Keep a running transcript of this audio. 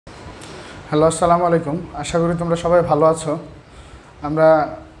Hello, আসসালামু আলাইকুম। আশা করি তোমরা সবাই ভালো আছো। আমরা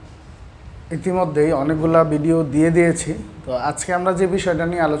ইতিমধ্যেই অনেকগুলা ভিডিও দিয়ে দিয়েছি। তো আজকে আমরা যে বিষয়টা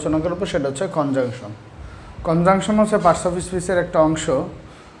নিয়ে আলোচনা করবো সেটা হচ্ছে কনজাংশন। কনজাংশন হচ্ছে পার্টস অফ স্পিচের একটা অংশ,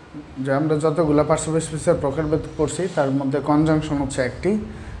 যে আমরা যতগুলো পার্টস অফ স্পিচের প্রকারভেদ পড়ছি তার মধ্যে কনজাংশন হচ্ছে একটি,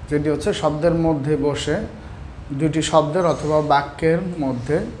 যেটি হচ্ছে শব্দের মধ্যে বসে দুইটি শব্দের অথবা বাক্যের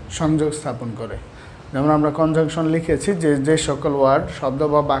মধ্যে সংযোগ স্থাপন করে। যেমন আমরা কনজাংশন লিখেছি যে সকল ওয়ার্ড শব্দ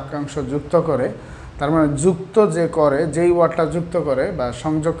বা বাক্যাংশ যুক্ত করে, তার মানে যুক্ত যে করে, যেই ওয়ার্ডটা যুক্ত করে বা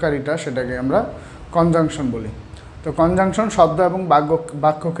সংযোগকারীটা, সেটাকে আমরা কনজাংশন বলি। তো কনজাংশন শব্দ এবং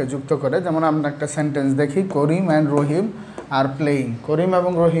বাক্যকে যুক্ত করে। যেমন আমরা একটা সেন্টেন্স দেখি, করিম অ্যান্ড রহিম আর প্লেয়িং। করিম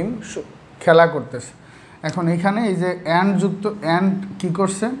এবং রহিম খেলা করতেছে। এখন এখানে এই যে অ্যান্ড কী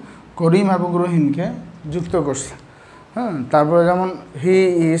করছে, করিম এবং রহিমকে যুক্ত করছে। হ্যাঁ, তারপরে যেমন he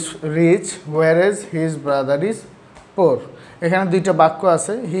is rich where age his brother is poor. এখানে দুইটা বাক্য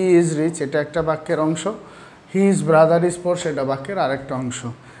আছে, হি ইজ রিচ এটা একটা বাক্যের অংশ, he his brother is poor সেটা বাক্যের আরেকটা অংশ।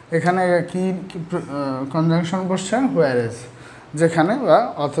 এখানে কি কনজাংশন বসছে, হোয়ার এজ, যেখানে বা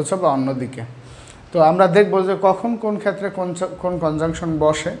অথচ বা অন্যদিকে। তো আমরা দেখব যে কখন কোন ক্ষেত্রে কোন কনজাংশন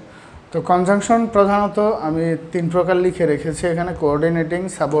বসে। তো কনজাংশন প্রধানত আমি 3 প্রকার লিখে রেখেছি এখানে: কোঅর্ডিনেটিং,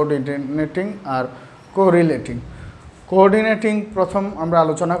 সাবঅর্ডিনেটিং আর কোরিলেটিং। কোঅর্ডিনেটিং প্রথম আমরা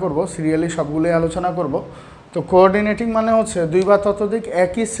আলোচনা করব, সিরিয়ালি সবগুলোই আলোচনা করব। তো কোঅর্ডিনেটিং মানে হচ্ছে দুই বা ততোধিক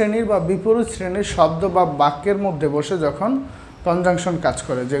একই শ্রেণীর বা বিপরীত শ্রেণীর শব্দ বা বাক্যের মধ্যে বসে যখন কনজাংশন কাজ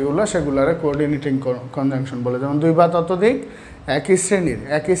করে, সেগুলোরে কোঅর্ডিনেটিং কনজাংশন বলে। যেমন দুই বা ততোধিক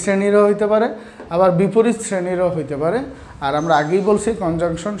একই শ্রেণীরও হইতে পারে, আবার বিপরীত শ্রেণীরও হইতে পারে। আর আমরা আগেই বলছি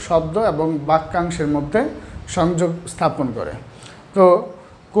কনজাংশন শব্দ এবং বাক্যাংশের মধ্যে সংযোগ স্থাপন করে। তো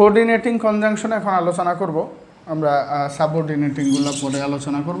কোঅর্ডিনেটিং কনজাংশন এখন আলোচনা করব আমরা, সাবঅর্ডিনেটিংগুলো পরে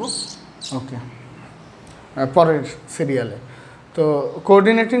আলোচনা করব, ওকে, পরের সিরিয়ালে। তো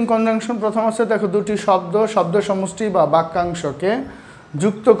কোঅর্ডিনেটিং কনজাংশন প্রথম হচ্ছে, দেখো, দুটি শব্দ সমষ্টি বা বাক্যাংশকে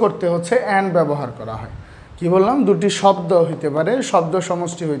যুক্ত করতে হচ্ছে অ্যান্ড ব্যবহার করা হয়। কি বললাম, দুটি শব্দ হইতে পারে, শব্দ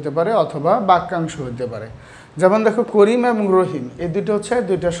সমষ্টি হইতে পারে, অথবা বাক্যাংশ হইতে পারে। যেমন দেখো, করিম এবং রহিম এই দুটো হচ্ছে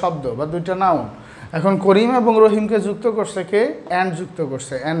দুইটা শব্দ বা দুইটা নাউন। এখন করিম এবং রহিমকে যুক্ত করছে কে, অ্যান্ড যুক্ত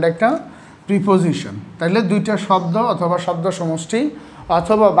করছে। অ্যান্ড একটা প্রিপোজিশন, তাইলে দুইটা শব্দ অথবা শব্দ সমষ্টি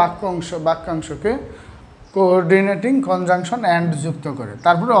অথবা বাক্যাংশকে কোঅর্ডিনেটিং কনজাংশন অ্যান্ড যুক্ত করে।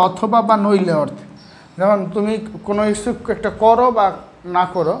 তারপরে অথবা বা নইলে অর্থে, যেমন তুমি কোনো কিছু একটা করো বা না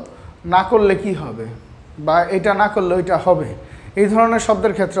করো, না করলে কি হবে, বা এটা না করলে ওইটা হবে, এই ধরনের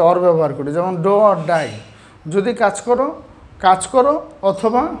শব্দের ক্ষেত্রে অর ব্যবহার করি। যেমন ডো অর ডাই, যদি কাজ করো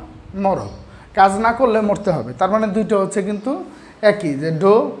অথবা মরো, কাজ না করলে মরতে হবে। তার মানে দুইটা হচ্ছে কিন্তু একই, যে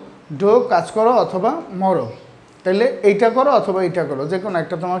ডো কাজ করো অথবা মরো, তাইলে এইটা করো অথবা এইটা করো, যে কোনো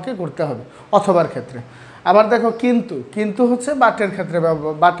একটা তোমাকে করতে হবে অথবার ক্ষেত্রে। আবার দেখো, কিন্তু হচ্ছে বাটের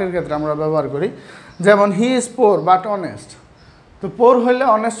ক্ষেত্রে আমরা ব্যবহার করি। যেমন he is poor but honest. তো পোর হইলে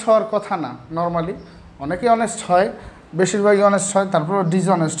অনেস্ট হওয়ার কথা না, নর্মালি অনেকেই অনেস্ট হয়, বেশিরভাগই অনেস্ট হয়, তারপর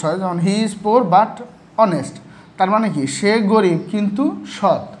ডিসঅনেস্ট হয়। যেমন he is poor but honest, তার মানে কি, সে গরিব কিন্তু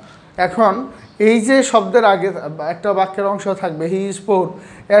সৎ। এখন এই যে শব্দের আগে একটা বাক্যের অংশ থাকবে হি ইজ পোর,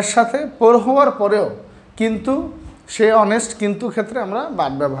 এর সাথে পোর হওয়ার পরেও কিন্তু সে অনেস্ট, কিন্তু ক্ষেত্রে আমরা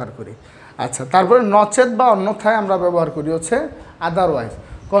বাট ব্যবহার করি। আচ্ছা, তারপরে নচেত বা অন্যথায় আমরা ব্যবহার করি হচ্ছে আদারওয়াইজ।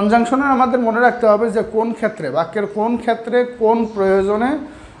 কনজাংশনে আমাদের মনে রাখতে হবে যে কোন ক্ষেত্রে, বাক্যের কোন ক্ষেত্রে, কোন প্রয়োজনে,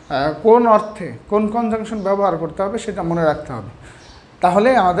 কোন অর্থে কোন কনজাংশন ব্যবহার করতে হবে সেটা মনে রাখতে হবে, তাহলে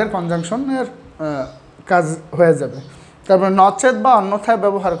আমাদের কনজাংশনের কাজ হয়ে যাবে। তারপরে নচেত বা অন্যথায়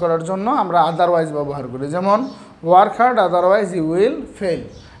ব্যবহার করার জন্য আমরা আদারওয়াইজ ব্যবহার করি। যেমন work hard otherwise you will fail.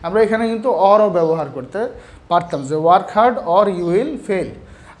 আমরা এখানে কিন্তু অরও ব্যবহার করতে পারতাম, যে work hard or you will fail.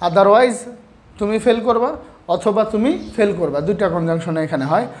 Otherwise তুমি ফেল করবা অথবা তুমি ফেল করবা, দুইটা কনজাংশনে এখানে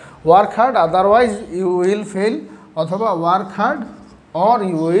হয়। Work hard otherwise you will fail, অথবা work hard or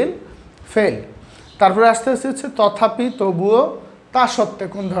you will fail. তারপরে আস্তে আস্তে হচ্ছে তথাপি, তবুও, তা সত্ত্বে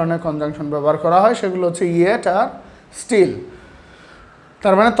কোন ধরনের কনজাংশন ব্যবহার করা হয়, সেগুলো হচ্ছে ইয়েট আর স্টিল।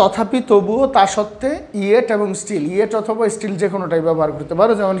 তার মানে তথাপি, তবুও, তা সত্ত্বে, ইয়েট এবং স্টিল। ইয়েট অথবা স্টিল যে কোনোটাই ব্যবহার করতে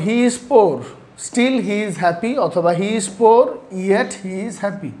পারো। যেমন he is poor still he is happy, অথবা he is poor yet he is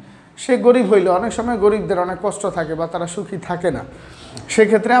happy. সে গরিব হইলে, অনেক সময় গরিবদের অনেক কষ্ট থাকে বা তারা সুখী থাকে না,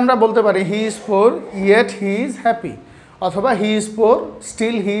 সেক্ষেত্রে আমরা বলতে পারি he is poor yet he is happy, অথবা he is poor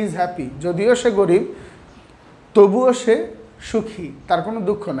still he is happy. যদিও সে গরিব তবুও সে সুখী, তার কোনো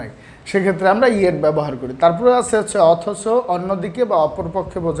দুঃখ নাই, সেক্ষেত্রে আমরা ইয়েট ব্যবহার করি। তারপরে আছে হচ্ছে অথচ, অন্যদিকে বা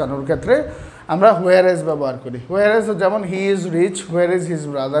অপরপক্ষে বোঝানোর ক্ষেত্রে আমরা হোয়ার এজ ব্যবহার করি। হোয়ার এজ, যেমন he is rich where age his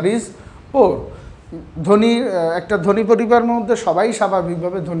brother is poor. একটা ধনী পরিবারের মধ্যে সবাই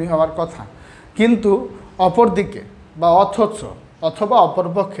স্বাভাবিকভাবে ধনী হওয়ার কথা, কিন্তু অপরদিকে বা অথচ অথবা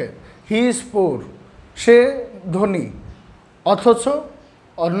অপরপক্ষে হি ইজ পোর, সে ধনী, অথচ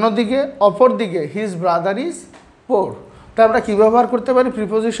অন্যদিকে অপরদিকে হিজ ব্রাদার ইজ পোর। তা আমরা কী ব্যবহার করতে পারি?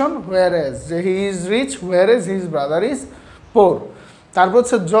 প্রিপোজিশন হোয়ার এজ, যে he is rich where age his brother is poor. তারপর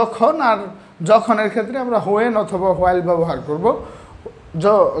হচ্ছে যখন, আর যখনের ক্ষেত্রে আমরা হোয়েন অথবা হোয়াইল ব্যবহার করব।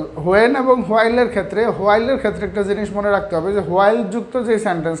 হোয়েন এবং হোয়াইলের ক্ষেত্রে একটা জিনিস মনে রাখতে হবে যে হোয়াইল যুক্ত যে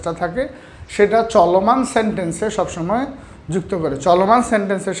সেন্টেন্সটা থাকে সেটা চলমান সেন্টেন্সে সবসময় যুক্ত করে। চলমান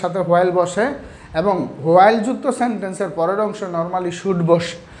সেন্টেন্সের সাথে হোয়াইল বসে এবং হোয়াইল যুক্ত সেন্টেন্সের পরের অংশ নর্মালি শুড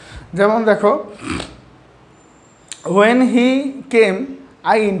বসে। যেমন দেখো, when he came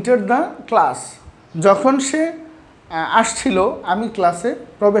I entered the class, যখন সে আসছিল আমি ক্লাসে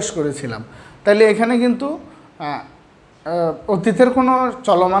প্রবেশ করেছিলাম। তাইলে এখানে কিন্তু অতীতের কোনো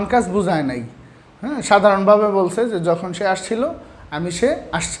চলমান কাজ বোঝায় নাই। হ্যাঁ, সাধারণভাবে বলছে যে যখন সে আসছিল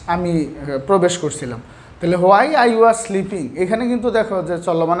আমি প্রবেশ করছিলাম। তাহলে হোয়াই আই ওয়াজ স্লিপিং, এখানে কিন্তু দেখো যে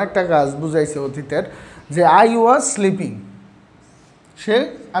চলমান একটা কাজ বুঝাইছে অতীতের, যে আই ওয়াজ স্লিপিং,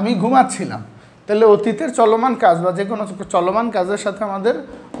 আমি ঘুমাচ্ছিলাম। তাহলে অতীতের চলমান কাজ বা যে কোনো চলমান কাজের সাথে আমাদের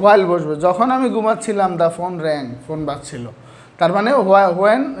হোয়াইল বসবে। যখন আমি ঘুমাচ্ছিলাম দ্য ফোন র্যাং, ফোন বাজছিল। তার মানে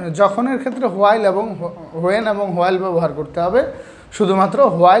হোয়েন, যখনের ক্ষেত্রে হোয়েন এবং হোয়াইল ব্যবহার করতে হবে। শুধুমাত্র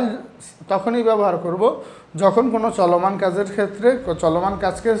হোয়াইল তখনই ব্যবহার করব যখন কোনো চলমান কাজের ক্ষেত্রে চলমান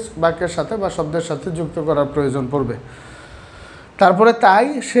কাজকে বাক্যের সাথে বা শব্দের সাথে যুক্ত করার প্রয়োজন পড়বে। তারপরে তাই,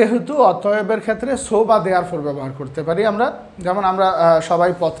 সেহেতু, অতএবের ক্ষেত্রে সো বা দেয়ার ফর ব্যবহার করতে পারি আমরা। যেমন আমরা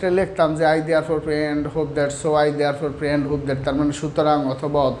সবাই পত্রে লিখতাম যে I there for pray and hope that, so I there for pray and hope that. তার মানে সুতরাং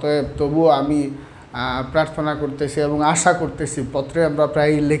অথবা অতএব, তবুও আমি প্রার্থনা করতেছি এবং আশা করতেছি। পত্রে আমরা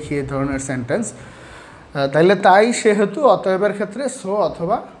প্রায়ই লিখি এই ধরনের সেন্টেন্স। তাইলে তাই, সেহেতু, অতএবের ক্ষেত্রে সো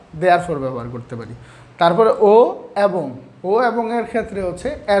অথবা দেয়ার ফর ব্যবহার করতে পারি। তারপরে ও এবং এর ক্ষেত্রে হচ্ছে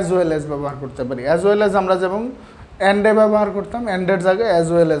অ্যাজ ওয়েল এজ ব্যবহার করতে পারি। অ্যাজ ওয়েল এজ আমরা যেমন অ্যান্ডে ব্যবহার করতাম, অ্যান্ডের জায়গায় অ্যাজ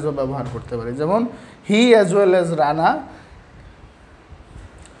ওয়েল এজও ব্যবহার করতে পারি। যেমন হি as well as Rana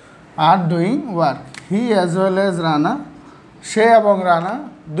are doing work. He as well as Rana, সে এবং রানা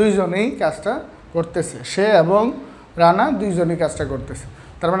দুইজনেই কাজটা করতেছে। সে এবং রানা দুইজনেই কাজটা করতেছে।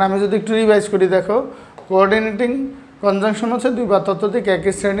 তার মানে আমি যদি একটু রিভাইজ করি, দেখো, কোঅর্ডিনেটিং কনজাংশন হচ্ছে দুই বা ততোধিক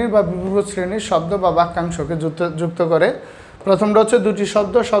একই শ্রেণীর বা বিপরীত শ্রেণীর শব্দ বা বাক্যাংশকে যুক্ত করে। প্রথমটা হচ্ছে দুটি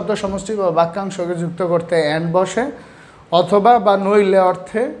শব্দ সমষ্টি বা বাক্যাংশকে যুক্ত করতে অ্যান্ড বসে, অথবা বা নইলে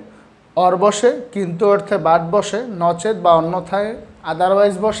অর্থে অর বসে, কিন্তু অর্থে বাট বসে, নচেত বা অন্যথায়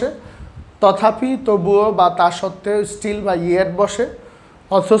আদারওয়াইজ বসে, তথাপি, তবুও বা তা সত্ত্বেও স্টিল বা ইয়েট বসে,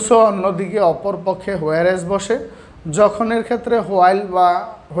 অথচ অন্যদিকে অপর পক্ষে হোয়ারেজ বসে। যখনের ক্ষেত্রে হোয়াইল বা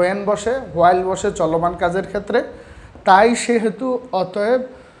হোয়েন বসে, হোয়াইল বসে চলমান কাজের ক্ষেত্রে। তাই, সেহেতু, অতএব,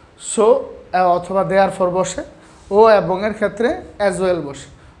 সো অথবা দেয়ার ফর বসে। ও এবং এর ক্ষেত্রে অ্যাজ ওয়েল বসে।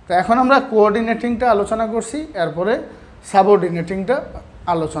 তো এখন আমরা কোঅর্ডিনেটিংটা আলোচনা করছি, এরপরে সাবঅর্ডিনেটিংটা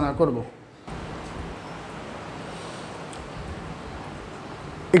আলোচনা করব।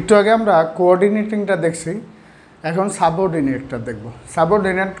 একটু আগে আমরা কোঅর্ডিনেটিংটা দেখছি, এখন সাবঅর্ডিনেটটা দেখব।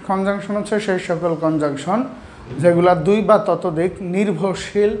 সাবঅর্ডিনেট কনজাংশন হচ্ছে সেই সকল কনজাংশন যেগুলা দুই বা ততোধিক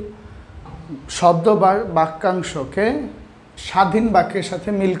নির্ভরশীল শব্দ বা বাক্যাংশকে স্বাধীন বাক্যের সাথে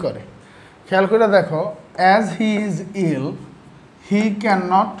মিল করে। খেয়াল করে দেখো, as he is ill he can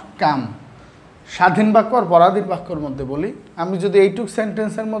not come. স্বাধীন বাক্য আর পরাধীন বাক্যর মধ্যে বলি, আমি যদি এইটুক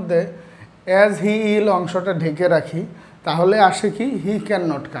সেন্টেন্সের মধ্যে অ্যাজ হি ইল অংশটা ঢেকে রাখি, তাহলে আসে কি, হি ক্যান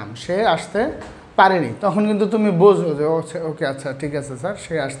নট কাম, সে আসতে পারেনি। তখন কিন্তু তুমি বোঝো যে ওকে, আচ্ছা ঠিক আছে স্যার,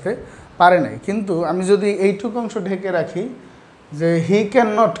 সে আসতে পারে নাই। কিন্তু আমি যদি এইটুক অংশ ঢেকে রাখি যে হি ক্যান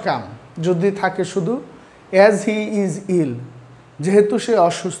নট কাম, যদি থাকে শুধু অ্যাজ হি ইজ ইল, যেহেতু সে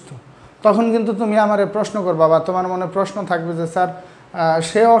অসুস্থ, তখন কিন্তু তুমি আমারে প্রশ্ন করবা বা তোমার মনে প্রশ্ন থাকবে যে স্যার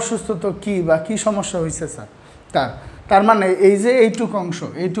সে অসুস্থ তো কী বা কী সমস্যা হয়েছে স্যার তার মানে এই যে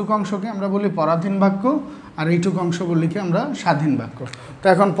এইটুক অংশকে আমরা বলি পরাধীন বাক্য, আর এইটুক অংশ বলি কি আমরা স্বাধীন বাক্য। তো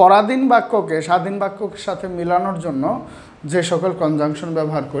এখন পরাধীন বাক্যকে স্বাধীন বাক্যের সাথে মিলানোর জন্য যে সকল কনজাংশন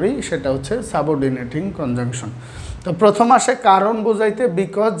ব্যবহার করি সেটা হচ্ছে সাবঅর্ডিনেটিং কনজাংশন। তো প্রথম আসে কারণ বোঝাইতে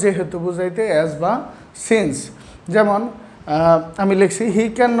বিকজ, যেহেতু বোঝাইতে অ্যাজ বা সিন্স। যেমন আমি লিখছি he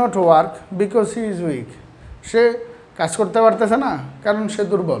can not work because he is weak, সে কাজ করতে পারতেছে না কারণ সে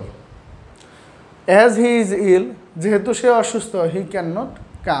দুর্বল। অ্যাজ হি ইজ ইল, যেহেতু সে অসুস্থ, হি ক্যান নট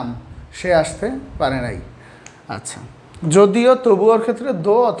কাম, সে আসতে পারে নাই। আচ্ছা, যদিও তবুওর ক্ষেত্রে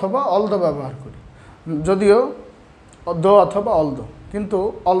দো অথবা অলদো ব্যবহার করি। যদিও দো অথবা অলদো, কিন্তু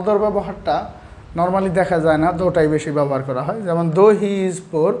অলদোর ব্যবহারটা নর্মালি দেখা যায় না, দোটাই বেশি ব্যবহার করা হয়। যেমন দো হি ইজ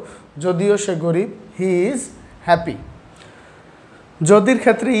পোর, যদিও সে গরিব, হি ইজ হ্যাপি। যদির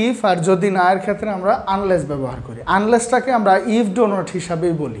ক্ষেত্রে ইফ, আর যদি না এর ক্ষেত্রে আমরা আনলেস ব্যবহার করি। আনলেসটাকে আমরা ইফ ডো নট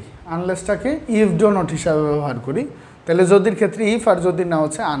হিসাবেই বলি, আনলেসটাকে ইফ ডো নট হিসাবে ব্যবহার করি। তাহলে যদির ক্ষেত্রে ইফ, আর যদি না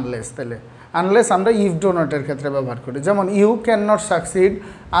হচ্ছে আনলেস। তাহলে আনলেস আমরা ইফ ডো নটের ক্ষেত্রে ব্যবহার করি। যেমন you can not succeed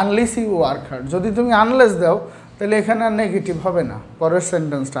unless you work hard. যদি তুমি আনলেস দাও তাহলে এখানে আর নেগেটিভ হবে না পরের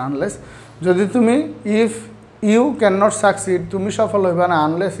সেন্টেন্সটা আনলেস। যদি তুমি if you can not succeed, তুমি সফল হইবে না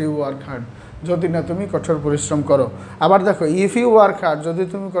আনলেস ইউ ওয়ার্ক হার্ড, যদি না তুমি কঠোর পরিশ্রম করো। আবার দেখো ইফ ইউ ওয়ার্ক হার্ড, যদি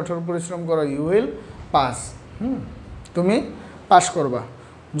তুমি কঠোর পরিশ্রম করো ইউ উইল পাস, তুমি পাস করবা।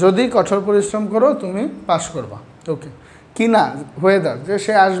 যদি কঠোর পরিশ্রম করো তুমি পাস করবা। ওকে, কি না ওয়েদার, যে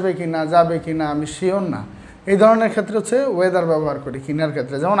সে আসবে কি না যাবে কি না আমি শিওর না, এই ধরনের ক্ষেত্রে হচ্ছে ওয়েদার ব্যবহার করি কিনার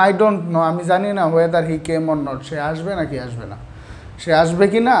ক্ষেত্রে। যেমন আই ডোন্ট নো, আমি জানি না whether he came or not, সে আসবে নাকি আসবে না, সে আসবে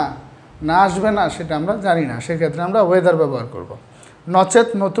কি না না আসবে না সেটা আমরা জানি না, সেক্ষেত্রে আমরা ওয়েদার ব্যবহার করব। নচেত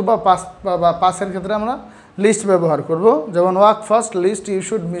নতুবা পাস বা পাসের ক্ষেত্রে আমরা লিস্ট ব্যবহার করব। যেমন walk fast list you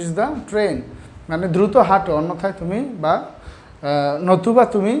should miss the train, মানে দ্রুত হাঁটো অন্যথায় তুমি বা নতুবা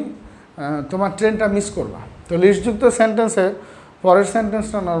তুমি তোমার ট্রেনটা মিস করবা। তো লিস্টযুক্ত সেন্টেন্সে পরের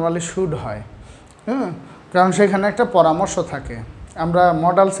সেন্টেন্সটা নর্মালি শুড হয়, কারণ সেখানে একটা পরামর্শ থাকে। আমরা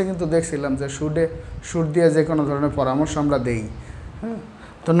মডেলসে কিন্তু দেখছিলাম যে শুড দিয়ে যে কোনো ধরনের পরামর্শ আমরা দেই।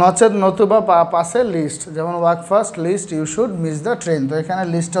 তো নচেত নতুবা পাশে লিস্ট, যেমন walk fast list you should miss the train. তো এখানে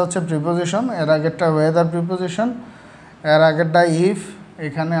লিস্টটা হচ্ছে প্রিপোজিশন, এর আগেরটা ওয়েদার প্রিপোজিশন, এর আগেরটা ইফ,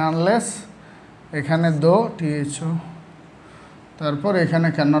 এখানে আনলেস, এখানে দো টিএইচও, তারপর এখানে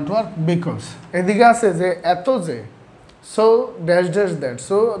ক্যান নট ওয়ার্ক বিকজ। এদিকে আছে যে এত যে, so dash dash that,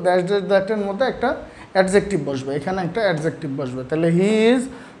 so dash dash দ্যাটের মধ্যে একটা অ্যাডজেক্টিভ বসবে, এখানে একটা অ্যাডজেক্টিভ বসবে। তাহলে he is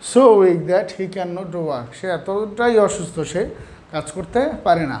so weak that he can not work, সে এতটাই অসুস্থ সে কাজ করতে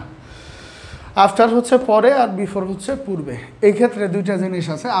পারে না। আফটার হচ্ছে পরে আর বিফোর হচ্ছে পূর্বে। এই ক্ষেত্রে দুইটা জিনিস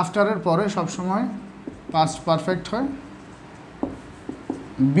আছে, আফটারের পরে সবসময় পাস্ট পারফেক্ট হয়,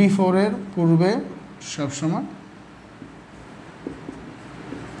 বিফোরের পূর্বে সবসময়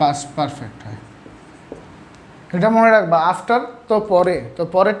পাস্ট পারফেক্ট হয়। এটা মনে রাখবা, আফটার তো পরে, তো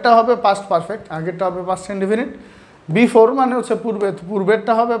পরেরটা হবে পাস্ট পারফেক্ট, আগেরটা হবে পাস্ট ইনডিফিনিট। বিফোর মানে হচ্ছে পূর্বে,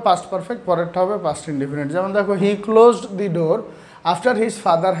 পূর্বেরটা হবে পাস্ট পারফেক্ট, পরেরটা হবে পাস্ট ইনডিফিনিট। যেমন দেখো হি closed the door after his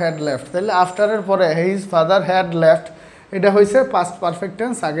father had left, তাহলে আফটারের পরে হিজ ফাদার হ্যাড লেফট, এটা হয়েছে পাস্ট পারফেক্ট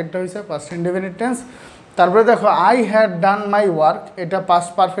টেন্স, আগেরটা হয়েছে পাস্ট ইনডিফিনিট টেন্স। তারপরে দেখো I had done my work, এটা পাস্ট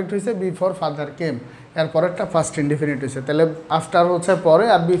পারফেক্ট হয়েছে বিফোর ফাদার কেম, এর পরেরটা ফার্স্ট ইনডিফিনিট হয়েছে। তাহলে আফটার হচ্ছে পরে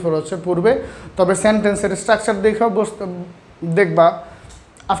আর বিফোর হচ্ছে পূর্বে। তবে সেন্টেন্সের স্ট্রাকচার দেখবা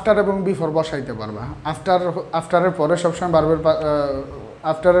আফটার এবং বিফোর বসাইতে পারবা। আফটারের পরে সবসময় বারবার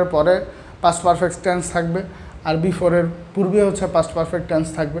আফটারের পরে পাস্ট পারফেক্ট টেন্স থাকবে, আর বিফোরের পূর্বে হচ্ছে পাস্ট পারফেক্ট টেন্স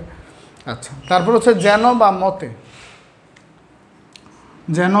থাকবে। আচ্ছা, তারপর হচ্ছে যেন বা মতে,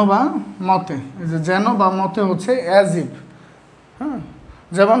 যেন বা মতে, এই যে যেন বা মতে হচ্ছে অ্যাজ ইফ।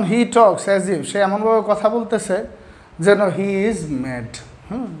 যেমন হি টক্স অ্যাজ ইফ, সে এমনভাবে কথা বলতেছে যেন he is mad,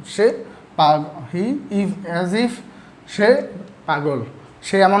 say he if as if সে পাগল,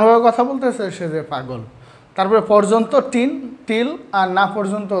 সে এমনভাবে কথা বলতেছে সে যে পাগল। তারপরে পর্যন্ত টিল, আর না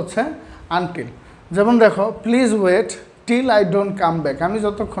পর্যন্ত হচ্ছে আনটিল। যেমন দেখো please wait till I don't come back, আমি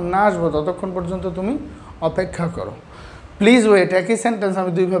যতক্ষণ না আসবো ততক্ষণ পর্যন্ত তুমি অপেক্ষা করো। প্লিজ ওয়েট, একই সেন্টেন্স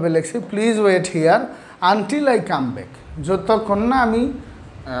আমি দুইভাবে লিখছি, please wait here until I come back, যতক্ষণ না আমি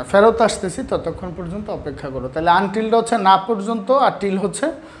ফেরত আসতেছি ততক্ষণ পর্যন্ত অপেক্ষা করো। তাহলে আনটিলটা হচ্ছে না পর্যন্ত, আর টিল হচ্ছে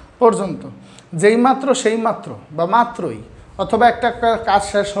পর্যন্ত। যেই মাত্র সেই মাত্র বা মাত্রই, অথবা একটা কাজ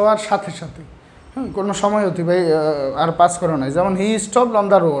শেষ হওয়ার সাথে সাথে, কোনো সময় অতিবাহী আর পাস করো নাই। যেমন he stopped on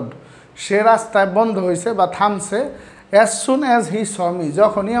the road, সে রাস্তায় বন্ধ হয়েছে বা থামছে, as soon as he saw me,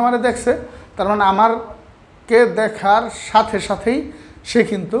 যখনই আমারে দেখছে, তার মানে আমারকে দেখার সাথে সাথেই সে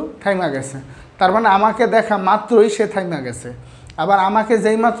কিন্তু থাইমা গেছে, তার মানে আমাকে দেখা মাত্রই সে থাইমা গেছে। আবার আমাকে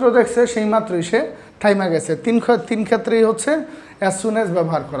যেই মাত্র দেখছে সেই মাত্রই সে থাইমা গেছে। তিন ক্ষেত্রেই হচ্ছে অ্যাজ সুন অ্যাজ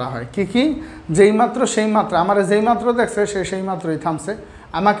ব্যবহার করা হয়। কি যেই মাত্র সেই মাত্র, আমার যেই মাত্র দেখছে সে সেই মাত্রই থামছে,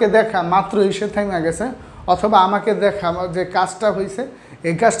 আমাকে দেখা মাত্রই সে থাইমা গেছে, অথবা আমাকে দেখা যে কাজটা হয়েছে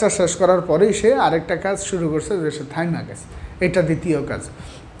এই কাজটা শেষ করার পরেই সে আরেকটা কাজ শুরু করছে যে সে থাইমা গেছে, এটা দ্বিতীয় কাজ।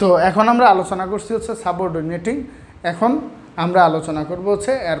 তো এখন আমরা আলোচনা করছি হচ্ছে সাবঅর্ডিনেটিং, এখন আমরা আলোচনা করব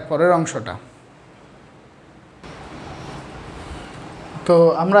হচ্ছে এর পরের অংশটা। তো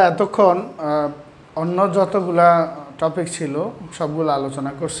আমরা এতক্ষণ অন্য যতগুলা টপিক ছিল সবগুলো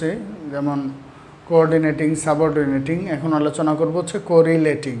আলোচনা করছি, যেমন কোঅর্ডিনেটিং, সাবঅর্ডিনেটিং। এখন আলোচনা করব হচ্ছে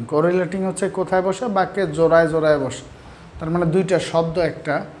কোরিলেটিং। কোরিলেটিং হচ্ছে কোথায় বসে, বাক্যে জোড়ায় জোড়ায় বসে, তার মানে দুইটা শব্দ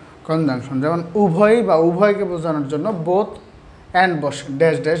একটা কনজাংশন। যেমন উভয় বা উভয়কে বোঝানোর জন্য বোথ অ্যান্ড বসে,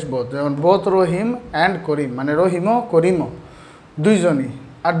 ড্যাশ ড্যাশ বোথ। যেমন বোথ রহিম অ্যান্ড করিম, মানে রহিমও করিমও দুইজনই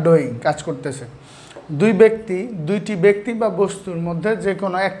আর ডুইং কাজ করতেছে। দুইটি ব্যক্তি বা বস্তুর মধ্যে যে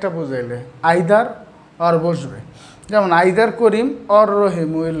কোনো একটা বোঝাইলে আইদার অর বসবে। যেমন either Karim or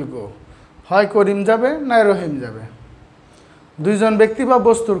Rahim will go, হয় করিম যাবে না রহিম যাবে, দুইজন ব্যক্তি বা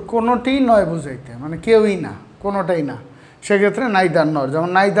বস্তুর কোনোটিই নয় বুঝাইতে, মানে কেউই না, কোনোটাই না, সেক্ষেত্রে নাইদার নর। যেমন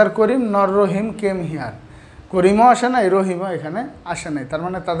নাইদার করিম নর রহিম কেম হিয়ার, করিমও আসে নাই, রহিমও এখানে আসে নাই, তার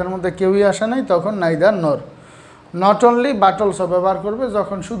মানে তাদের মধ্যে কেউই আসে নাই, তখন নাইদার নর। নট অনলি বাট অলসো ব্যবহার করবে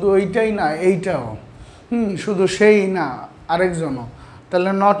যখন শুধু ওইটাই না এইটাও, শুধু সেই না আরেকজনও,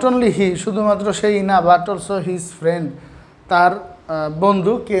 তাহলে নট অনলি হি, শুধুমাত্র সেই না, বাট অলসো হিজ ফ্রেন্ড, তার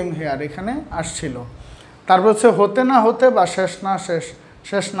বন্ধু কেম হেয়ার, এখানে আসছিল। তারপর হচ্ছে হতে না হতে বা শেষ না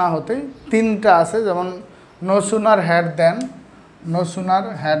শেষ না হতেই তিনটা আছে, যেমন no sooner had then, no sooner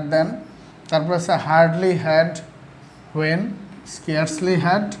had দেন, তারপর আছে hardly had when, scarcely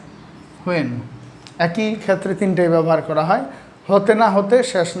had when. একই ক্ষেত্রে তিনটেই ব্যবহার করা হয়। হতে না হতে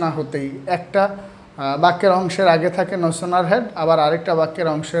শেষ না হতেই একটা বাক্যের অংশের আগে থাকে নো সুনার হ্যাড, আবার আরেকটা বাক্যের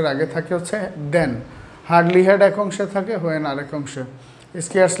অংশের আগে থাকে হচ্ছে দেন। হার্ডলি হ্যাড এক অংশে থাকে, হোয়েন আরেক অংশে।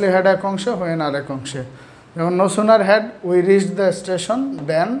 স্কেয়ার্সলি হ্যাড এক অংশে, হোয়েন আরেক অংশে। যেমন no sooner had we reach the station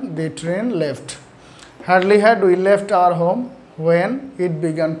then the train left. Hardly had we left our home when it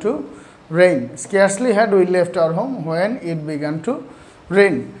began to rain. Scarcely had we left our home when it began to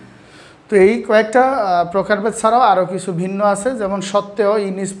rain. তো এই কয়েকটা প্রকারভেদ ছাড়াও আরও কিছু ভিন্ন আছে, যেমন সত্ত্বেও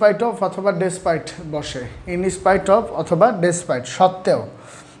ইন স্পাইট অফ অথবা ডেসপাইট বসে, ইন স্পাইট অফ অথবা ডেসপাইট, সত্ত্বেও।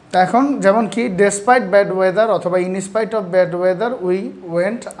 তা এখন যেমন কি ডেসপাইট ব্যাড ওয়েদার অথবা in spite of bad weather we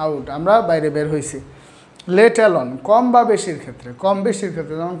went out, আমরা বাইরে বের হয়েছি। লেট অ্যালন কম বা বেশির ক্ষেত্রে, কম বেশির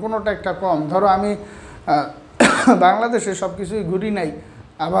ক্ষেত্রে, যেমন কোনোটা একটা কম, ধরো আমি বাংলাদেশে সব কিছুই ঘুরি নাই,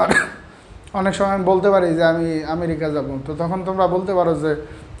 আবার অনেক সময় আমি বলতে পারি যে আমি আমেরিকা যাব, তো তখন তোমরা বলতে পারো যে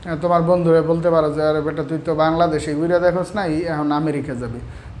তোমার বন্ধুরা বলতে পারো যে আরে বেটা তুই তো বাংলাদেশে ঘুরে দেখোস না, এখন আমেরিকা যাবি,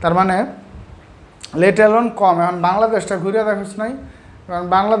 তার মানে লেট অ্যালন কম, এখন বাংলাদেশটা ঘুরে দেখোস নাই, কারণ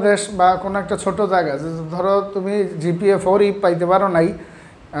বাংলাদেশ বা কোনো একটা ছোট জায়গা, ধরো তুমি জিপিএ 4ই পাইতে পারো নাই,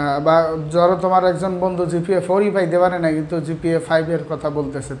 বা ধরো তোমার একজন বন্ধু জিপিএ 4ই পাইতে পারে না কিন্তু জিপিএ 5-এর কথা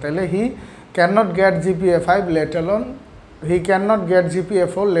বলতেছে, তাহলে he can not get GPA 5 late alone, he can not get GPA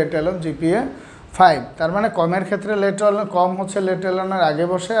 4 late alone GPA 5। তার মানে কমের ক্ষেত্রে লেট অ্যালন, কম হচ্ছে লেট অ্যালনের আগে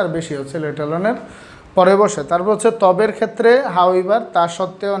বসে, আর বেশি হচ্ছে লেট অ্যালনের পরে বসে। তারপর হচ্ছে তবের ক্ষেত্রে হাউইভার, তা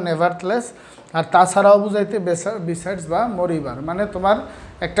সত্ত্বেও নেভারথলেস, আর তাছাড়াও বুঝাইতে বিসাইডস বা মরিবার, মানে তোমার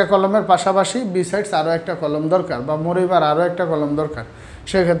একটা কলমের পাশাপাশি বিসাইডস আরও একটা কলম দরকার, বা মরিবার আরও একটা কলম দরকার,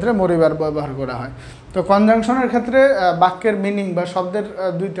 সেক্ষেত্রে মরিবার ব্যবহার করা হয়। তো কনজাংশনের ক্ষেত্রে বাক্যের মিনিং বা শব্দের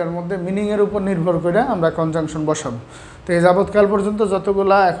দুইটার মধ্যে মিনিংয়ের উপর নির্ভর করে আমরা কনজাংশন বসাবো। তো এই যাবৎকাল পর্যন্ত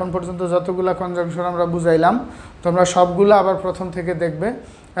এখন পর্যন্ত যতগুলা কনজাংশন আমরা বুঝাইলাম, তোমরা সবগুলো আবার প্রথম থেকে দেখবে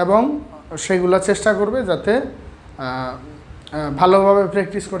এবং সেগুলো চেষ্টা করবে যাতে ভালোভাবে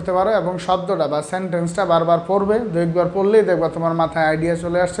প্র্যাকটিস করতে পারো, এবং শব্দটা বা সেন্টেন্সটা বারবার পড়বে, দুইবার পড়লেই দেখবা তোমার মাথায় আইডিয়া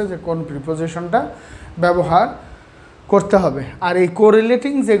চলে আসছে যে কোন প্রিপোজিশনটা ব্যবহার করতে হবে। আর এই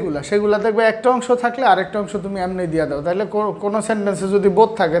কোরিলেটিং সেগুলো দেখবে একটা অংশ থাকলে আরেকটা অংশ তুমি এমনি দিয়ে দাও, তাহলে কোনো সেন্টেন্সে যদি বোধ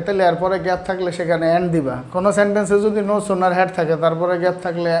থাকে তাহলে এরপরে গ্যাপ থাকলে সেখানে অ্যান্ড দিবা, কোনো সেন্টেন্সে যদি নো সোনার হ্যাড থাকে তারপরে গ্যাপ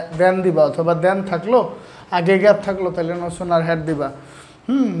থাকলে দেন দিবা, অথবা দেন থাকলো আগে গ্যাপ থাকলো তাহলে নো সোনার হ্যাড দিবা।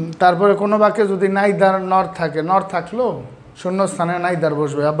 তারপরে কোনো বাক্যে যদি নাইদার নর থাকে, নর থাকলো শূন্যস্থানে নাইদার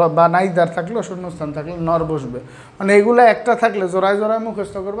বসবে, বা নাইদার থাকলো শূন্যস্থান থাকলে নর বসবে, মানে এগুলো একটা থাকলে জোড়ায় জোড়ায়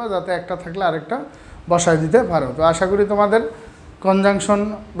মুখস্থ করবা, যাতে একটা থাকলে আরেকটা বসায় দিতে পারো। তো আশা করি তোমাদের কনজাংশন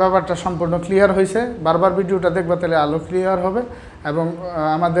ব্যাপারটা সম্পূর্ণ ক্লিয়ার হয়েছে। বারবার ভিডিওটা দেখবা তাহলে আলো ক্লিয়ার হবে। এবং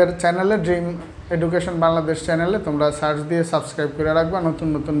আমাদের চ্যানেলে ড্রিম এডুকেশন বাংলাদেশ চ্যানেলে তোমরা সার্চ দিয়ে সাবস্ক্রাইব করে রাখবা নতুন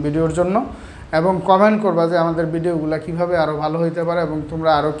নতুন ভিডিওর জন্য, এবং কমেন্ট করবা যে আমাদের ভিডিওগুলো কিভাবে আরও ভালো হইতে পারে এবং তোমরা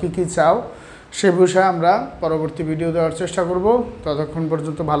আরও কী কী চাও সে বিষয়ে আমরা পরবর্তী ভিডিও দেওয়ার চেষ্টা করব। ততক্ষণ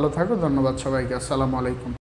পর্যন্ত ভালো থাকো। ধন্যবাদ সবাইকে। আসসালামু আলাইকুম।